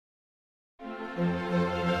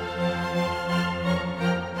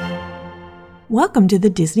Welcome to the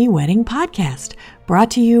Disney Wedding Podcast, brought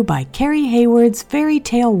to you by Carrie Hayward's Fairy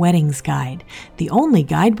Tale Weddings Guide, the only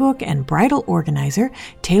guidebook and bridal organizer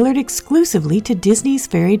tailored exclusively to Disney's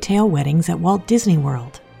fairy tale weddings at Walt Disney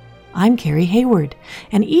World. I'm Carrie Hayward,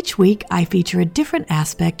 and each week I feature a different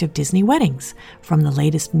aspect of Disney weddings, from the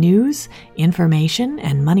latest news, information,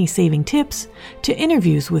 and money-saving tips, to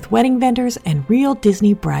interviews with wedding vendors and real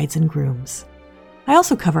Disney brides and grooms. I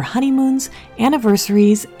also cover honeymoons,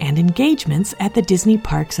 anniversaries, and engagements at the Disney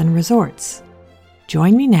parks and resorts.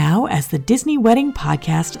 Join me now as the Disney Wedding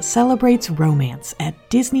Podcast celebrates romance at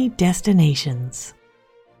Disney destinations.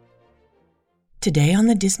 Today on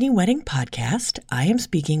the Disney Wedding Podcast, I am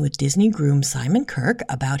speaking with Disney groom Simon Kirk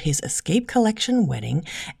about his Escape Collection wedding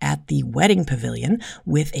at the Wedding Pavilion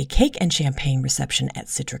with a cake and champagne reception at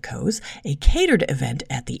Citrico's, a catered event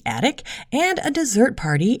at the Attic, and a dessert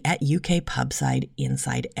party at UK Pubside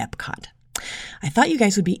inside Epcot. I thought you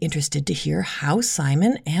guys would be interested to hear how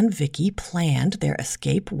Simon and Vicky planned their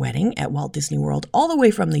escape wedding at Walt Disney World all the way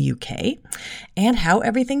from the UK, and how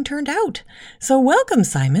everything turned out. So welcome,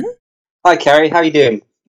 Simon. Hi, Carrie. How are you doing?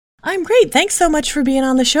 I'm great. Thanks so much for being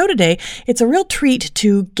on the show today. It's a real treat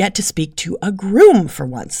to get to speak to a groom for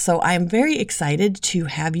once, so I'm very excited to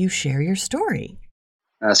have you share your story.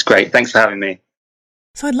 That's great. Thanks for having me.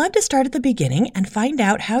 So I'd love to start at the beginning and find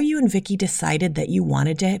out how you and Vicky decided that you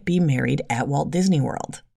wanted to be married at Walt Disney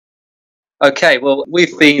World. Okay, well,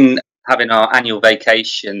 we've been having our annual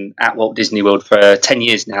vacation at Walt Disney World for 10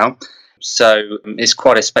 years now. So it's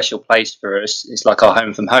quite a special place for us. It's like our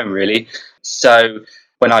home from home, really. So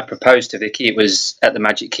when I proposed to Vicky, it was at the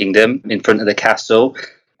Magic Kingdom in front of the castle.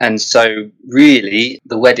 And so really,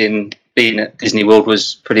 the wedding being at Disney World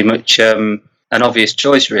was pretty much an obvious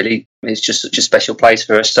choice, really. It's just such a special place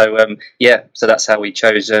for us. So, so that's how we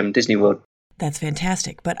chose Disney World. That's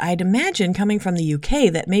fantastic. But I'd imagine coming from the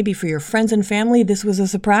UK that maybe for your friends and family, this was a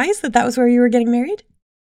surprise that was where you were getting married?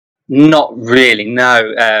 Not really,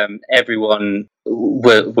 no. Everyone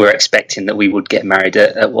were expecting that we would get married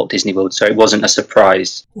at Walt Disney World, so it wasn't a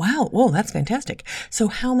surprise. Wow, well, that's fantastic. So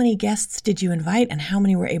how many guests did you invite and how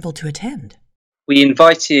many were able to attend? We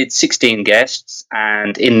invited 16 guests,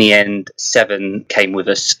 and in the end, 7 came with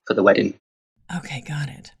us for the wedding. Okay, got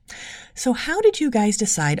it. So how did you guys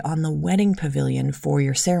decide on the wedding pavilion for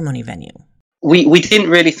your ceremony venue? We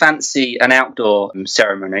didn't really fancy an outdoor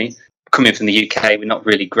ceremony. Coming from the UK, we're not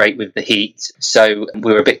really great with the heat, so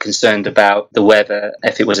we were a bit concerned about the weather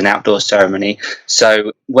if it was an outdoor ceremony.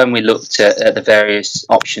 So when we looked at the various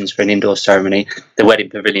options for an indoor ceremony, the wedding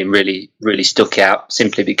pavilion really stuck out,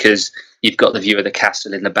 simply because you've got the view of the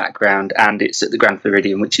castle in the background and it's at the Grand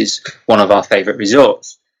Floridian, which is one of our favourite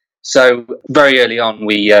resorts. So very early on,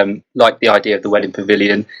 we liked the idea of the wedding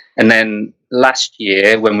pavilion. And then last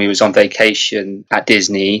year, when we was on vacation at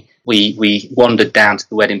Disney, we wandered down to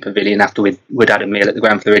the wedding pavilion after we'd had a meal at the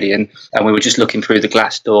Grand Floridian, and we were just looking through the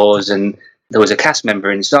glass doors, and there was a cast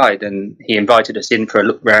member inside, and he invited us in for a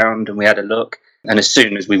look round, and we had a look. And as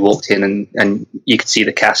soon as we walked in and you could see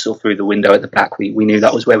the castle through the window at the back, we knew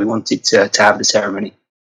that was where we wanted to have the ceremony.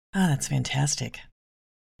 Ah, that's fantastic.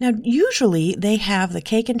 Now, usually they have the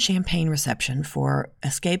cake and champagne reception for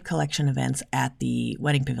Escape Collection events at the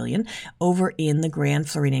Wedding Pavilion over in the Grand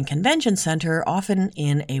Floridian Convention Center, often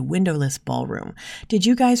in a windowless ballroom. Did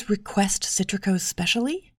you guys request Citrico's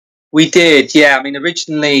specially? We did, yeah. I mean,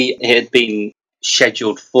 originally it had been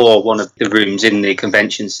scheduled for one of the rooms in the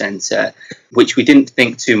convention center, which we didn't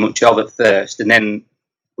think too much of at first. And then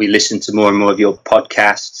we listened to more and more of your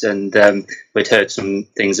podcasts, and we'd heard some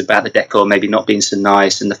things about the decor maybe not being so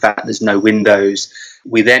nice and the fact there's no windows.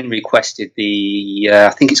 We then requested I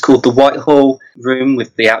think it's called the Whitehall room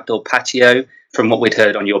with the outdoor patio. From what we'd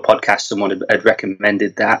heard on your podcast, someone had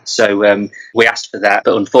recommended that. So we asked for that,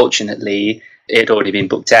 but unfortunately it had already been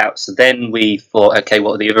booked out. So then we thought, okay,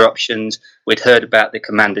 what are the other options? We'd heard about the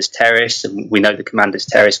Commander's Terrace, and we know the Commander's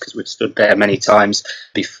Terrace because we've stood there many times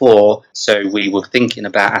before. So we were thinking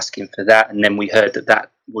about asking for that, and then we heard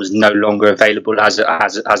that was no longer available as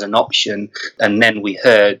an option. And then we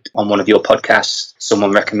heard on one of your podcasts,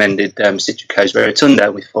 someone recommended Citrico's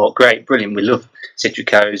Rotunda. We thought, great, brilliant, we love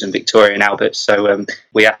Citrico's and Victoria and Albert. So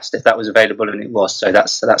we asked if that was available, and it was. So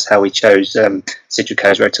that's how we chose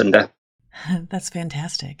Citrico's Rotunda. That's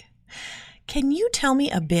fantastic. Can you tell me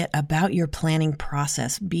a bit about your planning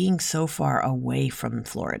process being so far away from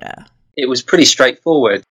Florida? It was pretty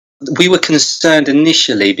straightforward. We were concerned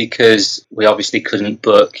initially because we obviously couldn't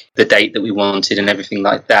book the date that we wanted and everything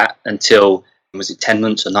like that until, was it 10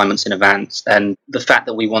 months or 9 months in advance? And the fact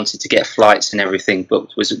that we wanted to get flights and everything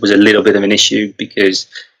booked was a little bit of an issue because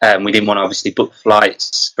we didn't want to obviously book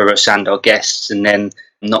flights for us and our guests and then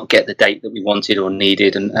not get the date that we wanted or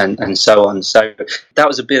needed, and so on. So that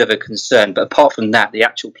was a bit of a concern. But apart from that, the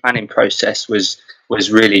actual planning process was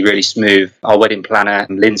really, really smooth. Our wedding planner,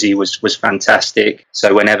 Lindsay, was fantastic.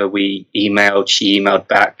 So whenever we emailed, she emailed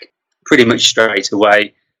back pretty much straight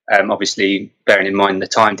away, obviously bearing in mind the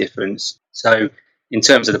time difference. So in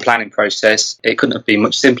terms of the planning process, it couldn't have been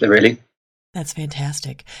much simpler, really. That's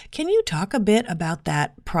fantastic. Can you talk a bit about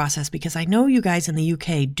that process? Because I know you guys in the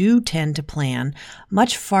UK do tend to plan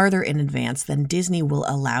much farther in advance than Disney will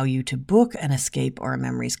allow you to book an escape or a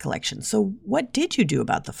memories collection. So what did you do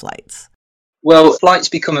about the flights? Well, flights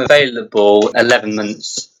become available 11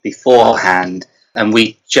 months beforehand, and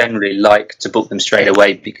we generally like to book them straight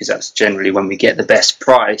away because that's generally when we get the best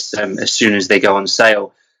price as soon as they go on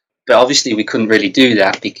sale. But obviously we couldn't really do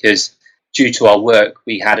that because due to our work,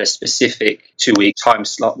 we had a specific 2-week time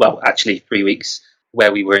slot, well, actually 3 weeks,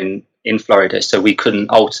 where we were in Florida. So we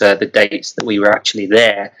couldn't alter the dates that we were actually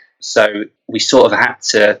there. So we sort of had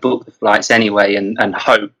to book the flights anyway and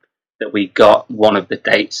hope that we got one of the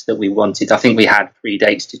dates that we wanted. I think we had 3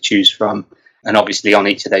 dates to choose from. And obviously on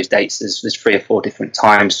each of those dates, there's 3 or 4 different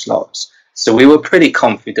time slots. So we were pretty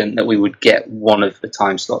confident that we would get one of the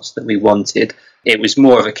time slots that we wanted. It was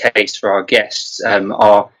more of a case for our guests,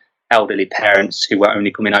 our elderly parents who were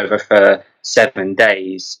only coming over for 7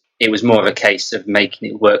 days. It was more of a case of making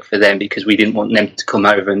it work for them because we didn't want them to come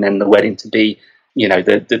over and then the wedding to be,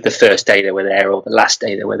 the first day they were there or the last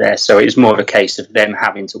day they were there. So it was more of a case of them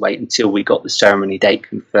having to wait until we got the ceremony date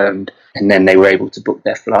confirmed and then they were able to book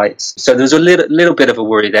their flights. So there was a little bit of a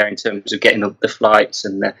worry there in terms of getting the flights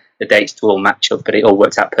and the dates to all match up, but it all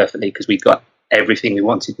worked out perfectly because we got everything we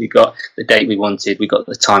wanted. We got the date we wanted, we got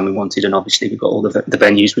the time we wanted, and obviously we got all the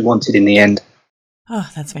venues we wanted in the end. Oh,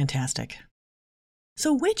 that's fantastic.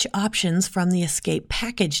 So which options from the escape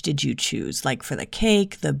package did you choose, like for the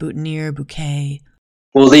cake, the boutonniere, bouquet?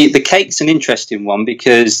 Well, the cake's an interesting one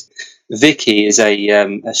because Vicky is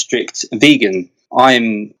a strict vegan.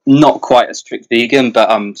 I'm not quite a strict vegan, but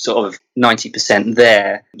I'm sort of 90%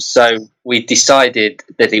 there. So we decided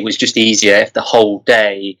that it was just easier if the whole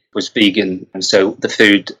day was vegan. And so the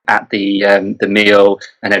food at the meal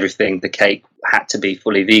and everything, the cake had to be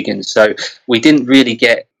fully vegan. So we didn't really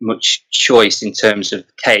get much choice in terms of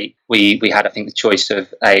cake. We had, I think, the choice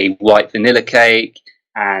of a white vanilla cake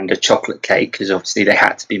and a chocolate cake because obviously they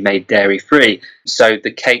had to be made dairy free. So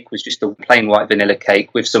the cake was just a plain white vanilla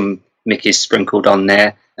cake with some Mickey's sprinkled on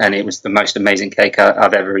there, and it was the most amazing cake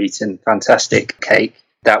I've ever eaten. Fantastic cake.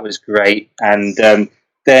 That was great. And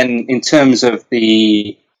then in terms of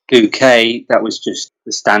the bouquet, that was just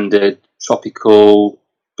the standard tropical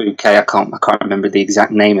bouquet. I can't remember the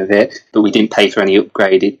exact name of it, but we didn't pay for any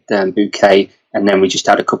upgraded bouquet. And then we just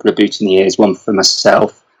had a couple of boutonnieres, one for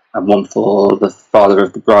myself and one for the father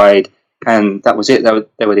of the bride. And that was it.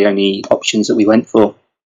 They were the only options that we went for.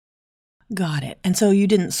 Got it. And so you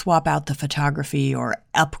didn't swap out the photography or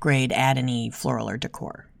add any floral or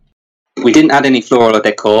decor? We didn't add any floral or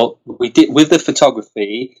decor. We did with the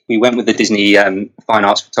photography. We went with the Disney Fine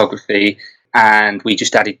Arts photography, and we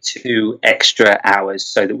just added 2 extra hours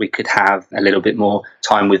so that we could have a little bit more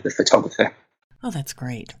time with the photographer. Oh, that's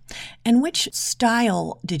great. And which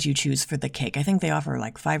style did you choose for the cake? I think they offer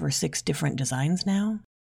like 5 or 6 different designs now.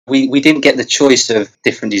 We didn't get the choice of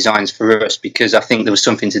different designs for us because I think there was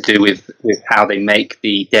something to do with how they make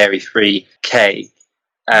the dairy-free cake.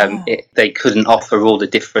 They couldn't offer all the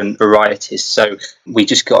different varieties, so we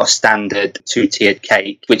just got a standard 2-tiered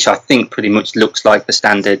cake, which I think pretty much looks like the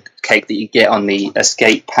standard cake that you get on the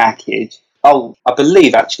Escape package. Oh, I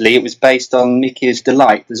believe actually it was based on Mickey's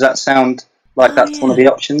Delight. Does that sound like that's one of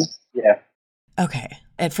the options? Yeah. Okay.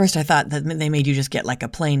 At first I thought that they made you just get like a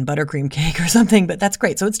plain buttercream cake or something, but that's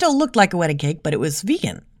great. So it still looked like a wedding cake, but it was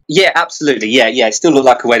vegan. Yeah, absolutely. Yeah. It still looked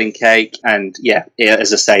like a wedding cake. And yeah,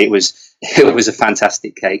 as I say, it was a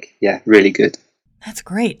fantastic cake. Yeah, really good. That's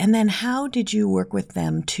great. And then how did you work with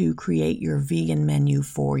them to create your vegan menu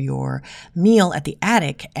for your meal at the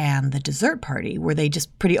attic and the dessert party? Were they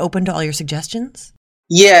just pretty open to all your suggestions?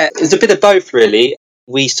 Yeah, it was a bit of both, really.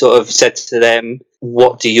 We sort of said to them,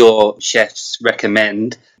 what do your chefs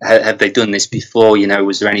recommend? Have they done this before?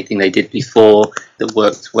 Was there anything they did before that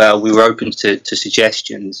worked well? We were open to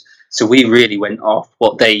suggestions. So we really went off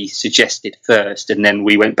what they suggested first. And then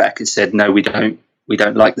we went back and said, no, we don't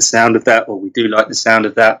like the sound of that, or we do like the sound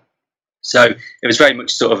of that. So it was very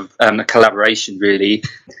much sort of a collaboration, really.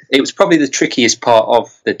 It was probably the trickiest part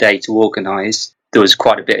of the day to organise. There was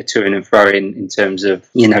quite a bit of toing and froing in terms of,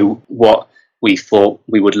 what we thought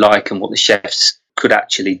we would like and what the chefs could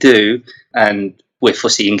actually do. And we're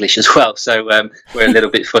fussy English as well, so we're a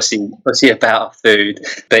little bit fussy about our food.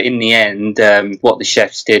 But in the end, what the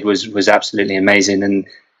chefs did was absolutely amazing, and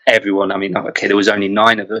everyone, I mean, okay, there was only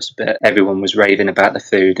 9 of us, but everyone was raving about the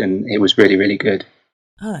food, and it was really, really good.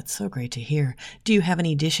 Oh, that's so great to hear. Do you have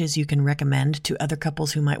any dishes you can recommend to other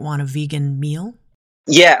couples who might want a vegan meal?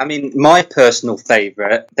 Yeah, I mean, my personal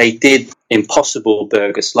favourite, they did Impossible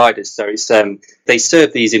Burger sliders. So it's they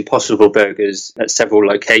serve these Impossible Burgers at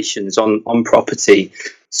several locations on property.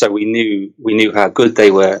 So we knew how good they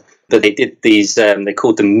were. But they did these, they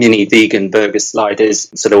called them mini vegan burger sliders.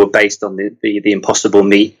 So they were based on the Impossible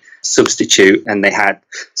meat substitute, and they had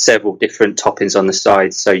several different toppings on the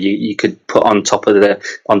side. So you could put on top of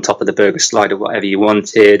the burger slider whatever you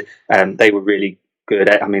wanted. They were really good.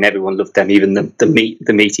 I mean, everyone loved them. Even the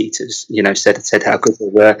meat eaters, said how good they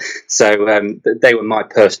were. So they were my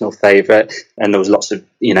personal favourite. And there was lots of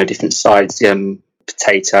different sides.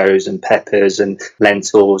 Potatoes and peppers and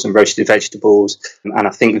lentils and roasted vegetables. And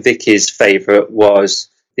I think Vicky's favourite was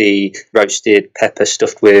the roasted pepper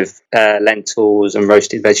stuffed with lentils and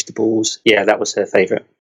roasted vegetables. Yeah, that was her favourite.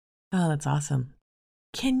 Oh, that's awesome.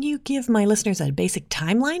 Can you give my listeners a basic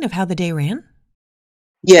timeline of how the day ran?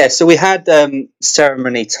 Yeah, so we had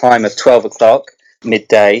ceremony time of 12 o'clock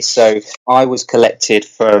midday. So I was collected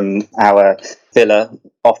from our villa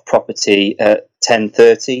off property at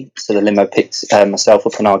 10:30. So the limo picked myself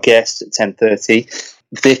up and our guests at 10:30.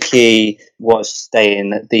 Vicky was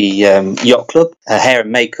staying at the yacht club. Her hair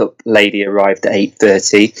and makeup lady arrived at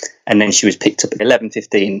 8:30, and then she was picked up at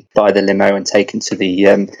 11:15 by the limo and taken to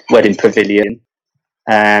the wedding pavilion.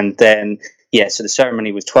 And then, so the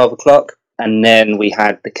ceremony was 12 o'clock. And then we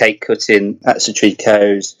had the cake cutting at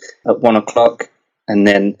Satrico's at 1 o'clock. And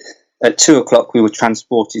then at 2 o'clock, we were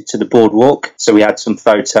transported to the boardwalk. So we had some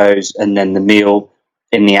photos, and then the meal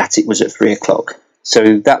in the attic was at 3 o'clock.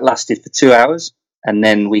 So that lasted for 2 hours. And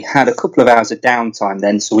then we had a couple of hours of downtime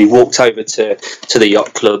then. So we walked over to the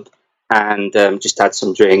yacht club and just had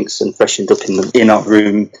some drinks and freshened up in our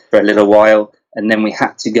room for a little while. And then we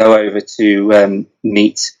had to go over to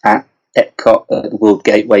meet at Epcot at the World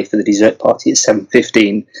Gateway for the dessert party at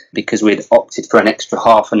 7:15 because we'd opted for an extra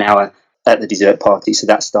half an hour at the dessert party. So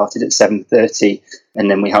that started at 7:30.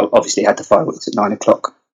 And then we obviously had the fireworks at 9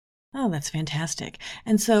 o'clock. Oh, that's fantastic.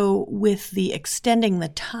 And so with the extending the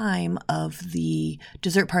time of the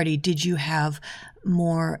dessert party, did you have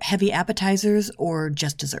more heavy appetizers or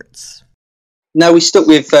just desserts? No, we stuck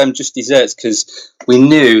with just desserts because we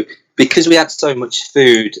knew, because we had so much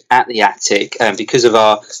food at the attic and because of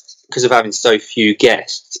having so few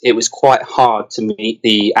guests, it was quite hard to meet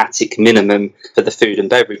the attic minimum for the food and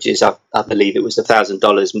beverages. I believe it was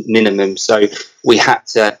 $1,000 minimum. So we had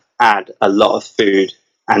to add a lot of food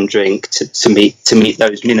and drink to meet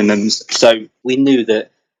those minimums. So we knew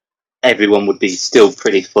that everyone would be still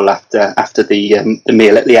pretty full after the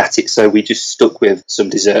meal at the attic. So we just stuck with some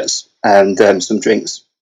desserts and some drinks.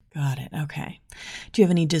 Got it. Okay. Do you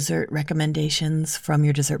have any dessert recommendations from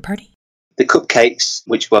your dessert party? The cupcakes,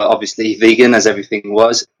 which were obviously vegan, as everything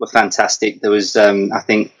was, were fantastic. There was, I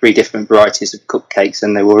think, 3 different varieties of cupcakes,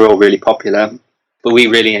 and they were all really popular. But we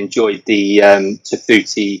really enjoyed the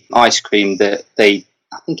Tafuti ice cream that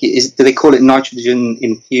I think it is, do they call it nitrogen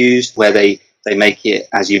infused, where they make it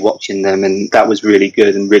as you're watching them, and that was really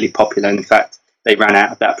good and really popular. In fact, they ran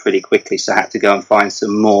out of that pretty quickly, so I had to go and find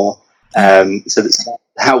some more. So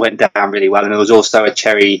that went down really well. And there was also a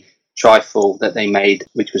cherry trifle that they made,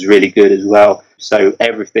 which was really good as well. So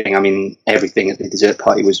everything at the dessert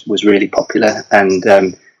party was really popular. And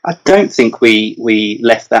I don't think we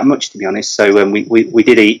left that much, to be honest. So we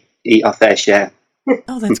did eat our fair share.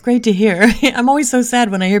 Oh, that's great to hear. I'm always so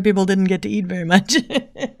sad when I hear people didn't get to eat very much.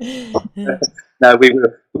 No, we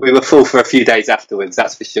were full for a few days afterwards,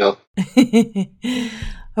 that's for sure.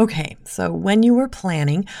 Okay, so when you were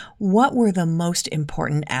planning, what were the most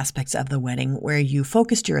important aspects of the wedding where you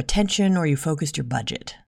focused your attention or you focused your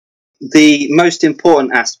budget? The most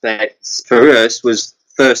important aspects for us was,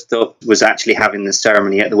 first up, was actually having the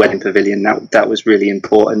ceremony at the wedding pavilion. That was really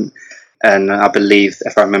important. And I believe,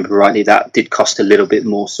 if I remember rightly, that did cost a little bit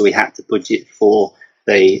more. So we had to budget for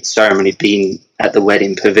the ceremony being at the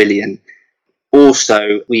wedding pavilion.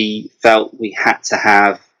 Also, we felt we had to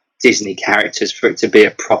have Disney characters for it to be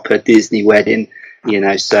a proper Disney wedding,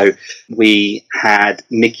 so we had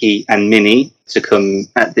Mickey and Minnie to come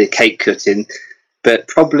at the cake cutting, but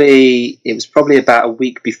it was probably about a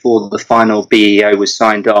week before the final BEO was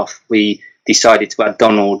signed off, we decided to add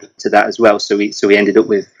Donald to that as well. So we ended up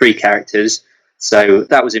with 3 characters. So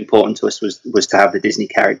that was important to us, was to have the Disney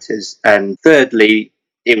characters. And thirdly,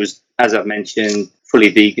 it was, as I've mentioned, fully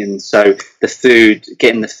vegan. So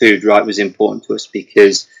getting the food right was important to us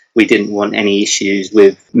because we didn't want any issues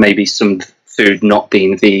with maybe some food not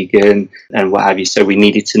being vegan and what have you. So we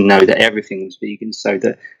needed to know that everything was vegan so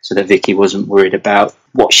that Vicky wasn't worried about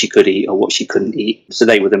what she could eat or what she couldn't eat. So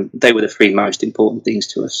they were the three most important things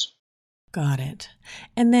to us. Got it.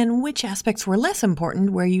 And then which aspects were less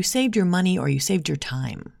important, where you saved your money or you saved your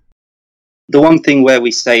time? The one thing where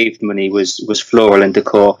we saved money was floral and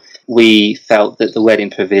decor. We felt that the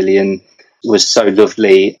wedding pavilion was so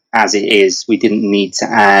lovely as it is. We didn't need to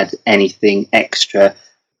add anything extra.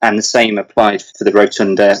 And the same applied for the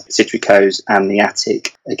rotunda, citricos, and the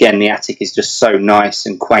attic. Again, the attic is just so nice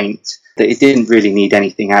and quaint that it didn't really need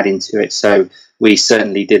anything added to it. So we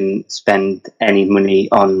certainly didn't spend any money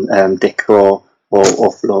on decor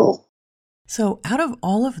or floral. So out of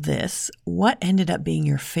all of this, what ended up being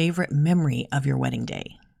your favorite memory of your wedding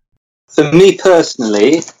day? For me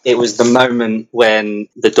personally, it was the moment when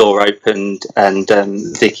the door opened and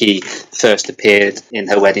Vicky first appeared in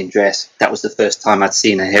her wedding dress. That was the first time I'd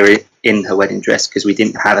seen her in her wedding dress because we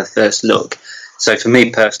didn't have a first look. So for me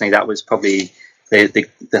personally, that was probably the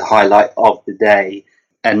highlight of the day.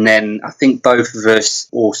 And then I think both of us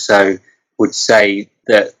also would say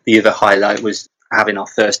that the other highlight was having our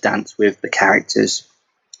first dance with the characters.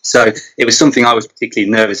 So it was something I was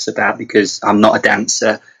particularly nervous about because I'm not a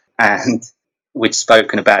dancer. And we'd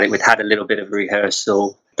spoken about it. We'd had a little bit of a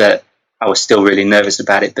rehearsal, but I was still really nervous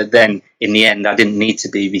about it. But then in the end, I didn't need to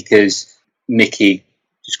be because Mickey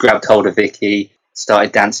just grabbed hold of Vicky,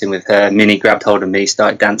 started dancing with her. Minnie grabbed hold of me,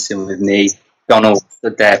 started dancing with me. Donald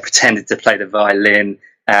stood there, pretended to play the violin.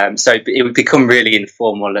 So it would become really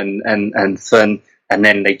informal and fun. And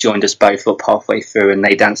then they joined us both up halfway through and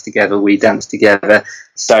they danced together, we danced together.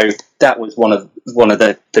 So that was one of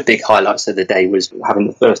the big highlights of the day, was having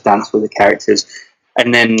the first dance with the characters.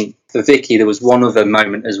 And then for Vicky, there was one other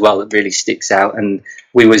moment as well that really sticks out. And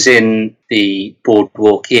we was in the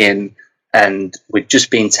Boardwalk Inn and we'd just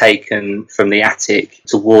been taken from the attic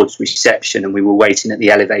towards reception and we were waiting at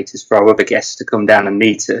the elevators for our other guests to come down and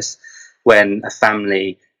meet us when a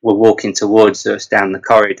family were walking towards us down the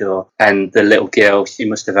corridor, and the little girl, she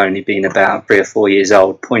must have only been about 3 or 4 years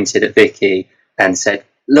old, pointed at Vicky and said,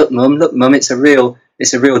 look mum, it's a real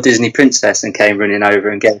Disney princess," and came running over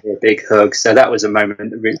and gave her a big hug. So that was a moment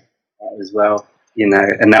that really as well,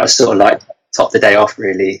 and that was sort of like top the day off,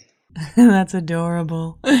 really. That's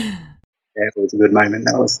adorable. Yeah, it was a good moment,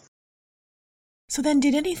 that was. So then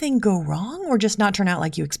did anything go wrong or just not turn out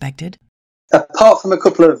like you expected? Apart from a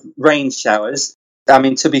couple of rain showers, I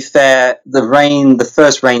mean, to be fair, the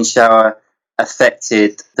first rain shower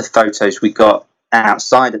affected the photos we got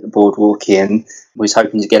outside at the Boardwalk Inn. We was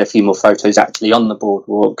hoping to get a few more photos actually on the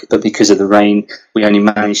boardwalk, but because of the rain, we only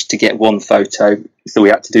managed to get one photo, so we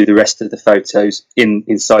had to do the rest of the photos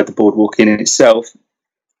inside the Boardwalk Inn itself.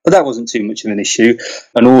 But that wasn't too much of an issue.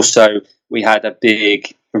 And also, we had a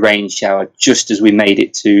big rain shower just as we made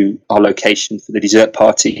it to our location for the dessert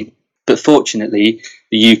party. But fortunately,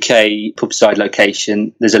 the UK pubside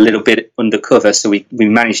location, there's a little bit undercover, so we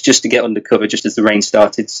managed just to get undercover just as the rain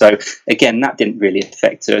started. So again, that didn't really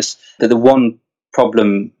affect us. But the one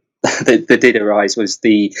problem that did arise was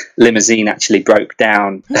the limousine actually broke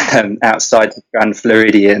down outside the Grand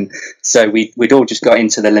Floridian. So we'd all just got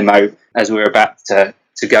into the limo as we were about to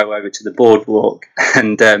go over to the boardwalk,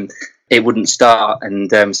 and it wouldn't start.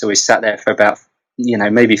 And so we sat there for about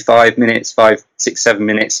maybe 5 minutes, 5, 6, 7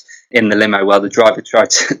 minutes in the limo while the driver tried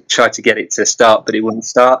to get it to start, but it wouldn't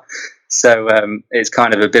start. So it's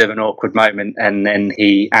kind of a bit of an awkward moment. And then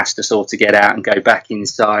he asked us all to get out and go back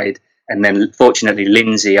inside. And then fortunately,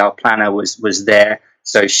 Lindsay, our planner, was there.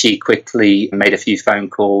 So she quickly made a few phone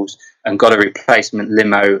calls and got a replacement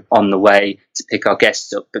limo on the way to pick our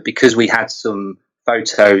guests up. But because we had some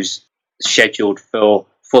photos scheduled for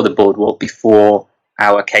the boardwalk before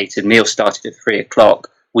our catered meal started at 3:00,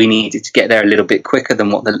 we needed to get there a little bit quicker than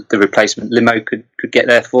what the replacement limo could get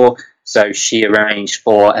there for. So she arranged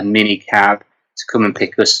for a mini cab to come and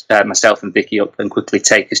pick us, myself and Vicky, up and quickly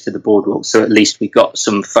take us to the boardwalk. So at least we got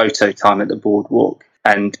some photo time at the boardwalk.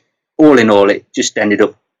 And all in all, it just ended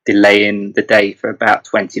up delaying the day for about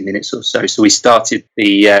 20 minutes or so. So we started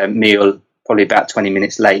the meal probably about 20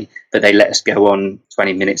 minutes late, but they let us go on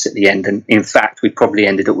 20 minutes at the end. And in fact, we probably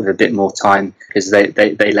ended up with a bit more time because they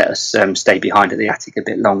let us stay behind at the attic a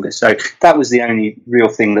bit longer. So that was the only real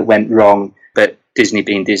thing that went wrong. But Disney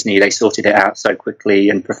being Disney, they sorted it out so quickly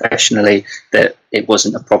and professionally that it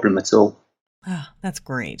wasn't a problem at all. Oh, that's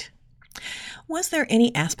great. Was there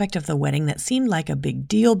any aspect of the wedding that seemed like a big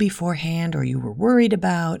deal beforehand or you were worried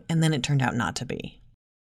about, and then it turned out not to be?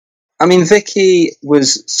 I mean, Vicky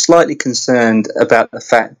was slightly concerned about the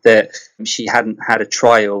fact that she hadn't had a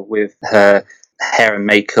trial with her hair and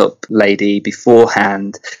makeup lady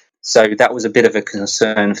beforehand. So that was a bit of a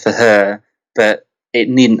concern for her, but it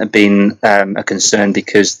needn't have been a concern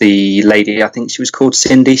because the lady, I think she was called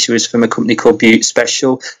Cindy, she was from a company called Beauty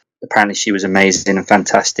Special. Apparently she was amazing and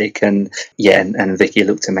fantastic, and Vicky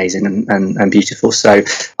looked amazing and beautiful. So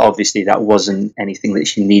obviously that wasn't anything that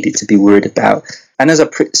she needed to be worried about. And as I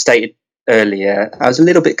stated earlier, I was a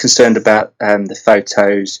little bit concerned about the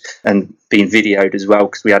photos and being videoed as well,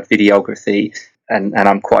 because we had videography, and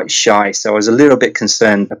I'm quite shy, so I was a little bit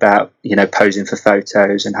concerned about, posing for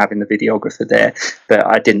photos and having the videographer there. But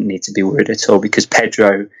I didn't need to be worried at all, because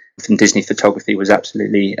Pedro from Disney Photography was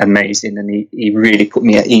absolutely amazing, and he really put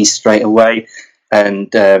me at ease straight away.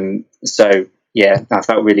 And so I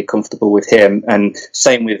felt really comfortable with him. And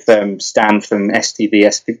same with Stan from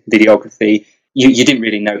STVS Videography. You didn't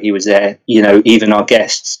really know he was there. Even our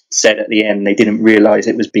guests said at the end they didn't realise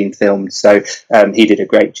it was being filmed. So he did a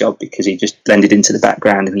great job, because he just blended into the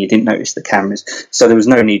background and you didn't notice the cameras. So there was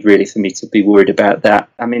no need really for me to be worried about that.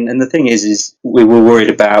 I mean, and the thing is we were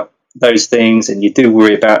worried about those things, and you do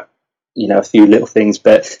worry about, a few little things,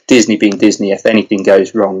 but Disney being Disney, if anything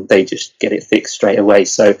goes wrong, they just get it fixed straight away.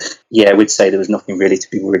 So I would say there was nothing really to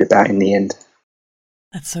be worried about in the end.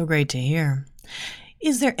 That's so great to hear.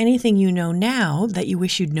 Is there anything you know now that you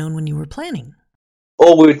wish you'd known when you were planning?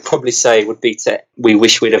 All we would probably say would be we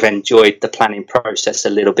wish we'd have enjoyed the planning process a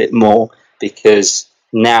little bit more, because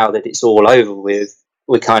now that it's all over with,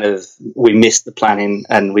 we missed the planning,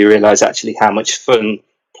 and we realise actually how much fun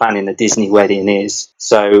planning a Disney wedding is.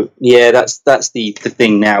 So that's the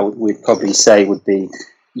thing now we'd probably say would be,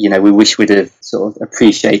 we wish we'd have sort of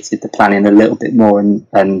appreciated the planning a little bit more, and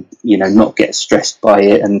not get stressed by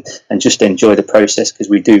it, and just enjoy the process, because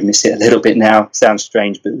we do miss it a little bit now. Sounds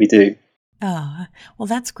strange, but we do. Well,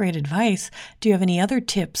 that's great advice. Do you have any other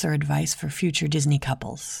tips or advice for future Disney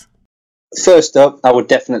couples? First up, I would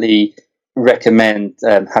definitely recommend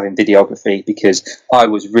having videography, because I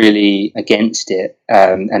was really against it.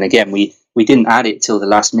 And again, we didn't add it till the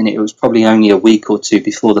last minute. It was probably only a week or two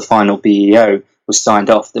before the final BEO was signed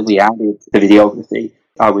off that we added the videography.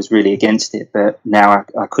 I was really against it, but now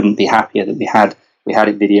I couldn't be happier that we had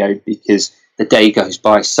it videoed, because the day goes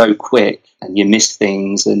by so quick and you miss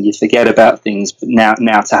things and you forget about things. But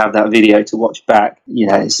now to have that video to watch back,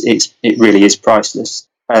 it really is priceless.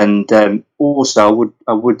 And also,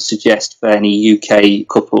 I would suggest for any UK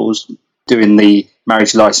couples doing the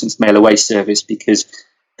marriage license mail away service, because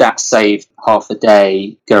that saved half a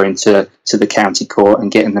day going to the county court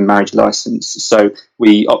and getting the marriage license. So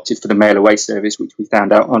we opted for the mail away service, which we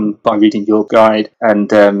found out by reading your guide, and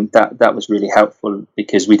that was really helpful,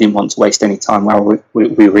 because we didn't want to waste any time while we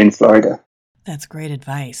were in Florida. That's great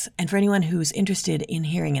advice. And for anyone who's interested in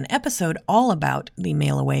hearing an episode all about the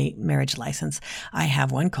mail-away marriage license, I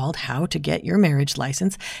have one called How to Get Your Marriage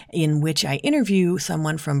License, in which I interview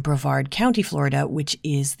someone from Brevard County, Florida, which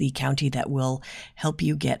is the county that will help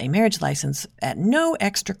you get a marriage license at no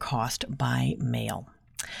extra cost by mail.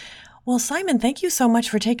 Well, Simon, thank you so much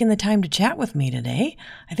for taking the time to chat with me today.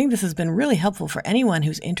 I think this has been really helpful for anyone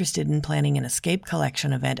who's interested in planning an escape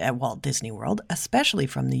collection event at Walt Disney World, especially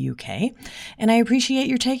from the UK. And I appreciate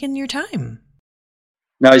you taking your time.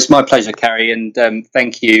 No, it's my pleasure, Carrie. And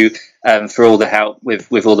thank you for all the help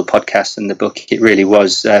with all the podcasts and the book. It really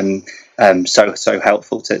was so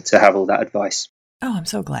helpful to have all that advice. Oh, I'm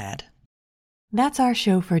so glad. That's our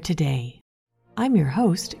show for today. I'm your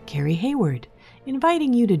host, Carrie Hayward,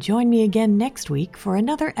 inviting you to join me again next week for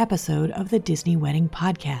another episode of the Disney Wedding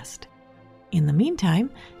Podcast. In the meantime,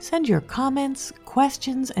 send your comments,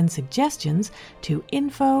 questions, and suggestions to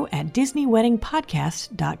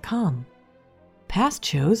info@DisneyWeddingPodcast.com. Past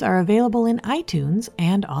shows are available in iTunes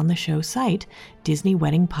and on the show site,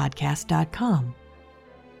 DisneyWeddingPodcast.com.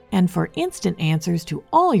 And for instant answers to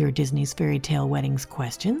all your Disney's Fairy Tale Weddings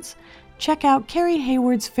questions, check out Carrie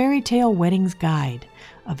Hayward's Fairy Tale Weddings Guide,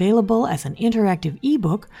 available as an interactive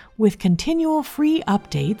ebook with continual free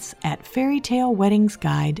updates at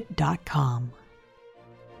fairytaleweddingsguide.com.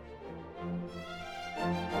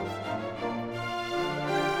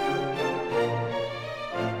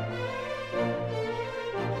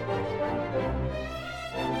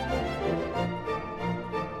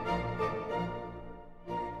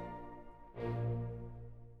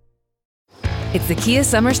 It's the Kia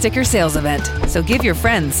Summer Sticker Sales Event, so give your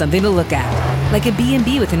friends something to look at, like a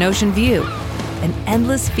B&B with an ocean view, an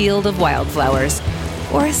endless field of wildflowers,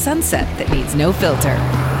 or a sunset that needs no filter.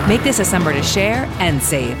 Make this a summer to share and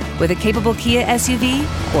save with a capable Kia SUV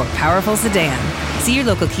or powerful sedan. See your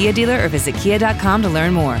local Kia dealer or visit kia.com to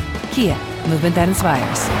learn more. Kia, movement that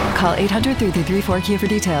inspires. Call 800-333-4KIA for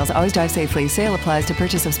details. Always drive safely. Sale applies to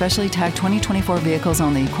purchase of specially tagged 2024 vehicles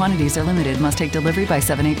only. Quantities are limited. Must take delivery by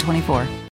 7/8/24.